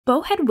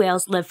Bowhead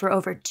whales live for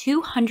over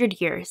 200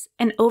 years,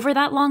 and over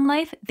that long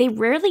life, they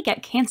rarely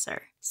get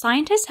cancer.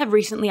 Scientists have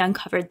recently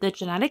uncovered the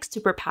genetic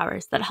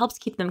superpowers that helps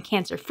keep them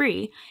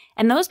cancer-free,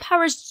 and those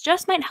powers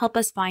just might help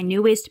us find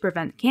new ways to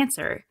prevent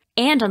cancer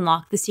and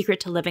unlock the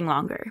secret to living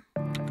longer.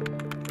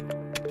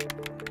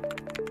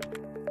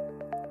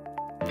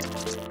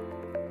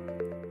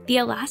 The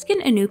Alaskan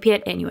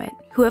Inupiat Inuit,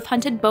 who have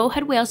hunted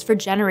bowhead whales for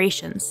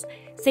generations,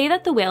 say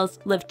that the whales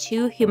live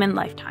 2 human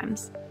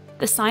lifetimes.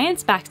 The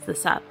science backs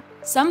this up.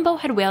 Some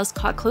bowhead whales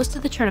caught close to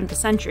the turn of the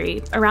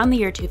century, around the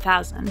year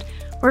 2000,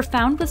 were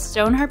found with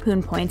stone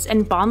harpoon points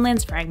and bone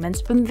lance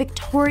fragments from the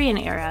Victorian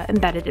era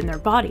embedded in their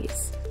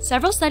bodies.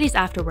 Several studies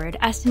afterward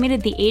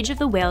estimated the age of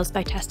the whales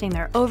by testing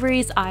their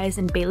ovaries, eyes,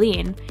 and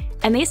baleen,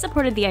 and they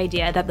supported the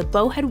idea that the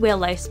bowhead whale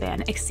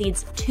lifespan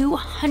exceeds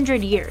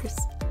 200 years.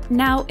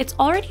 Now, it's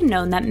already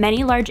known that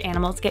many large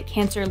animals get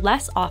cancer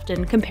less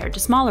often compared to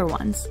smaller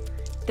ones.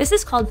 This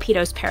is called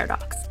Peto's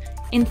paradox.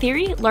 In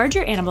theory,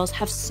 larger animals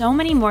have so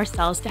many more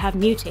cells to have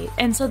mutate,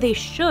 and so they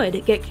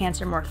should get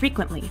cancer more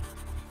frequently.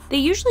 They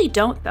usually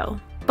don't, though.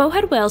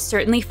 Bowhead whales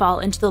certainly fall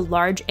into the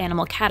large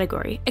animal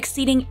category,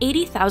 exceeding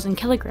 80,000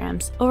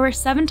 kilograms, over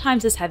 7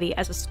 times as heavy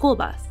as a school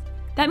bus.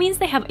 That means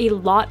they have a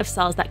lot of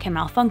cells that can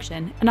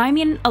malfunction, and I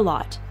mean a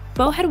lot.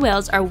 Bowhead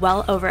whales are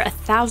well over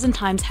 1,000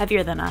 times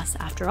heavier than us,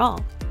 after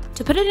all.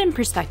 To put it in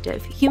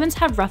perspective, humans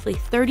have roughly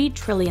 30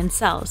 trillion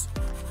cells.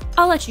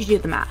 I'll let you do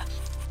the math.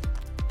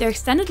 Their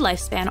extended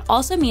lifespan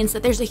also means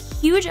that there's a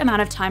huge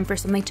amount of time for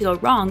something to go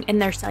wrong in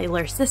their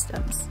cellular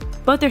systems.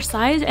 Both their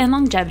size and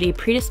longevity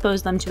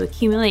predispose them to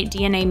accumulate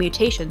DNA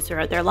mutations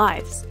throughout their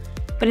lives.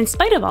 But in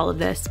spite of all of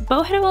this,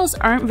 bowhead whales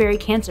aren't very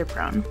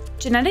cancer-prone.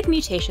 Genetic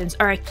mutations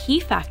are a key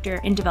factor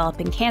in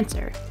developing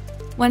cancer.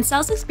 When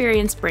cells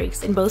experience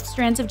breaks in both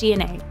strands of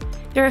DNA,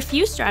 there are a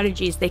few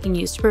strategies they can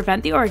use to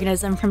prevent the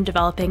organism from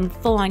developing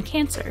full-on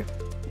cancer.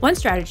 One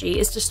strategy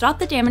is to stop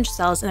the damaged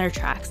cells in their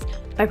tracks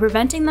by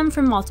preventing them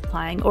from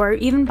multiplying or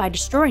even by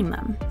destroying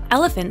them.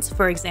 Elephants,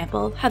 for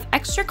example, have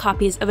extra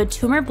copies of a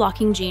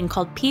tumor-blocking gene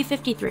called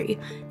p53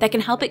 that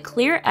can help it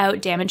clear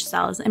out damaged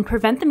cells and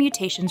prevent the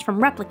mutations from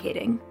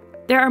replicating.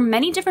 There are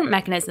many different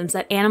mechanisms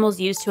that animals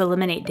use to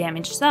eliminate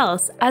damaged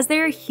cells, as they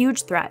are a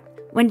huge threat.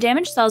 When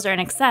damaged cells are in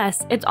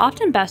excess, it's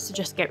often best to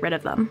just get rid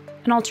of them.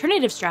 An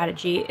alternative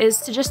strategy is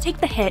to just take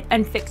the hit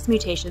and fix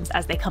mutations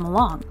as they come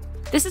along.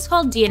 This is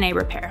called DNA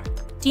repair.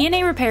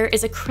 DNA repair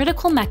is a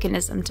critical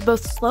mechanism to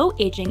both slow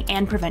aging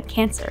and prevent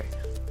cancer,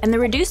 and the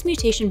reduced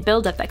mutation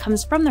buildup that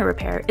comes from the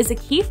repair is a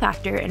key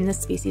factor in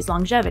this species'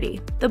 longevity.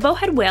 The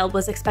bowhead whale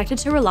was expected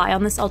to rely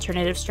on this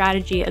alternative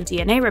strategy of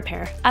DNA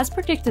repair, as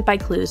predicted by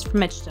clues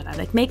from its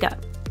genetic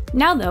makeup.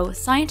 Now though,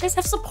 scientists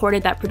have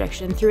supported that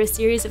prediction through a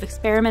series of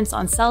experiments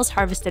on cells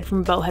harvested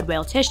from bowhead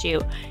whale tissue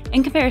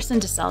in comparison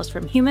to cells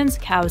from humans,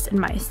 cows, and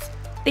mice.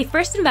 They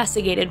first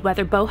investigated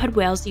whether bowhead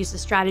whales use a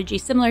strategy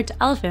similar to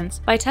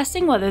elephants by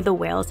testing whether the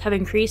whales have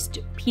increased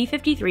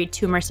p53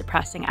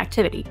 tumor-suppressing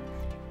activity.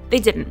 They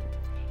didn't.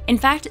 In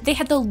fact, they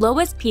had the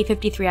lowest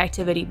p53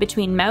 activity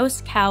between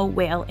mouse, cow,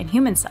 whale, and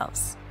human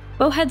cells.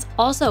 Bowheads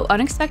also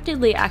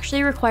unexpectedly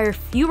actually require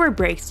fewer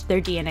breaks to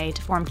their DNA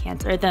to form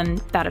cancer than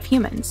that of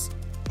humans.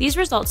 These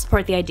results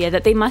support the idea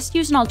that they must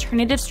use an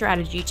alternative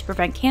strategy to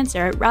prevent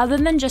cancer rather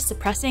than just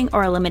suppressing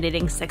or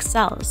eliminating sick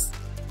cells.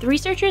 The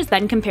researchers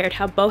then compared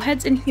how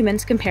bowheads and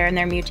humans compare in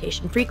their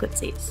mutation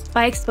frequencies.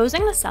 By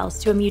exposing the cells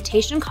to a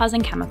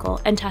mutation-causing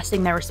chemical and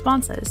testing their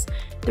responses,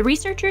 the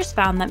researchers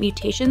found that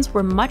mutations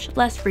were much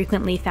less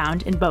frequently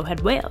found in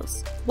bowhead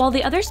whales. While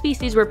the other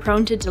species were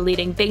prone to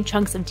deleting big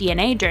chunks of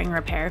DNA during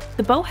repair,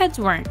 the bowheads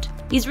weren't.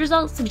 These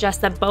results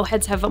suggest that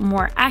bowheads have a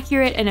more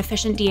accurate and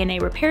efficient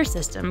DNA repair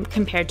system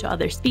compared to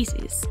other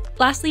species.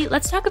 Lastly,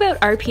 let's talk about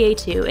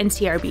RPA2 and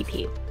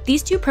CRBP.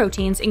 These 2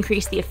 proteins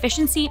increase the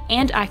efficiency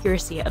and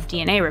accuracy of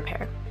DNA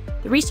repair.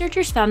 The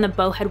researchers found that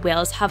bowhead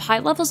whales have high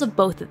levels of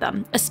both of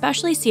them,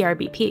 especially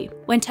CRBP.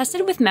 When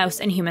tested with mouse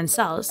and human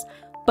cells,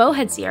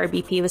 bowhead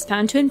CRBP was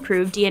found to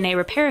improve DNA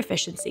repair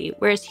efficiency,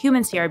 whereas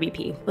human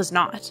CRBP was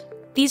not.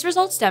 These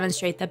results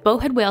demonstrate that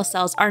bowhead whale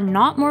cells are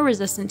not more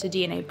resistant to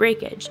DNA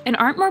breakage and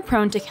aren't more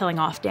prone to killing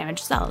off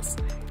damaged cells.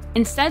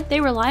 Instead, they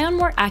rely on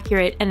more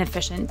accurate and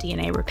efficient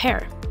DNA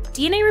repair.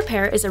 DNA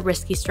repair is a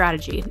risky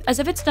strategy, as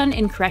if it's done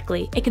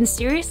incorrectly, it can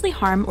seriously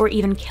harm or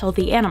even kill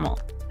the animal.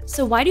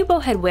 So why do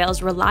bowhead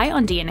whales rely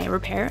on DNA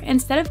repair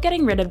instead of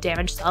getting rid of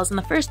damaged cells in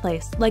the first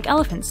place, like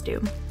elephants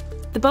do?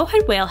 The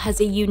bowhead whale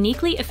has a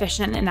uniquely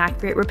efficient and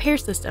accurate repair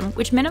system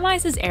which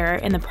minimizes error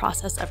in the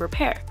process of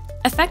repair.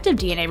 Effective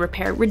DNA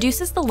repair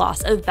reduces the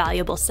loss of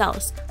valuable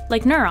cells,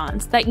 like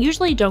neurons, that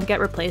usually don't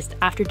get replaced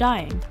after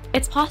dying.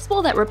 It's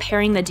possible that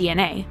repairing the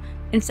DNA,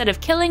 instead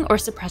of killing or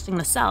suppressing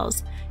the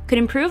cells, could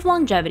improve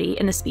longevity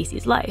in the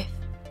species' life.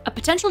 A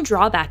potential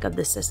drawback of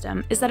this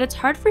system is that it's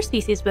hard for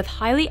species with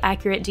highly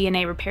accurate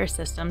DNA repair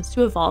systems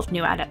to evolve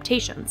new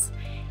adaptations.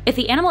 If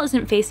the animal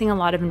isn't facing a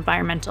lot of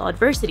environmental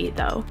adversity,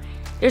 though,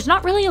 there's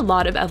not really a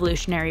lot of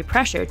evolutionary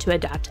pressure to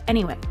adapt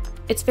anyway.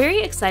 It's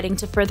very exciting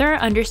to further our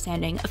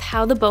understanding of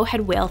how the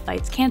bowhead whale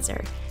fights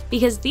cancer,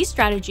 because these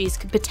strategies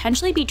could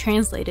potentially be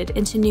translated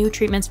into new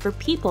treatments for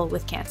people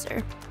with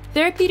cancer.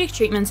 Therapeutic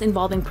treatments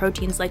involving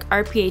proteins like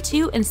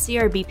RPA2 and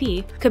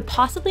CRBP could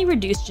possibly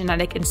reduce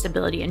genetic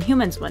instability in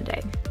humans one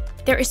day.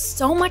 There is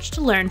so much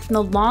to learn from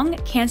the long,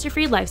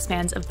 cancer-free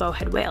lifespans of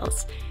bowhead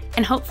whales,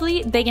 and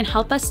hopefully they can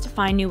help us to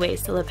find new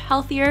ways to live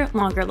healthier,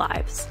 longer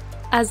lives.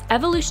 As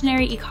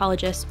evolutionary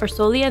ecologist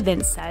Orsolia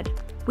Vince said,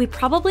 "We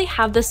probably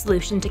have the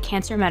solution to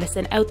cancer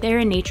medicine out there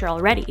in nature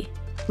already.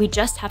 We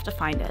just have to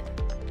find it."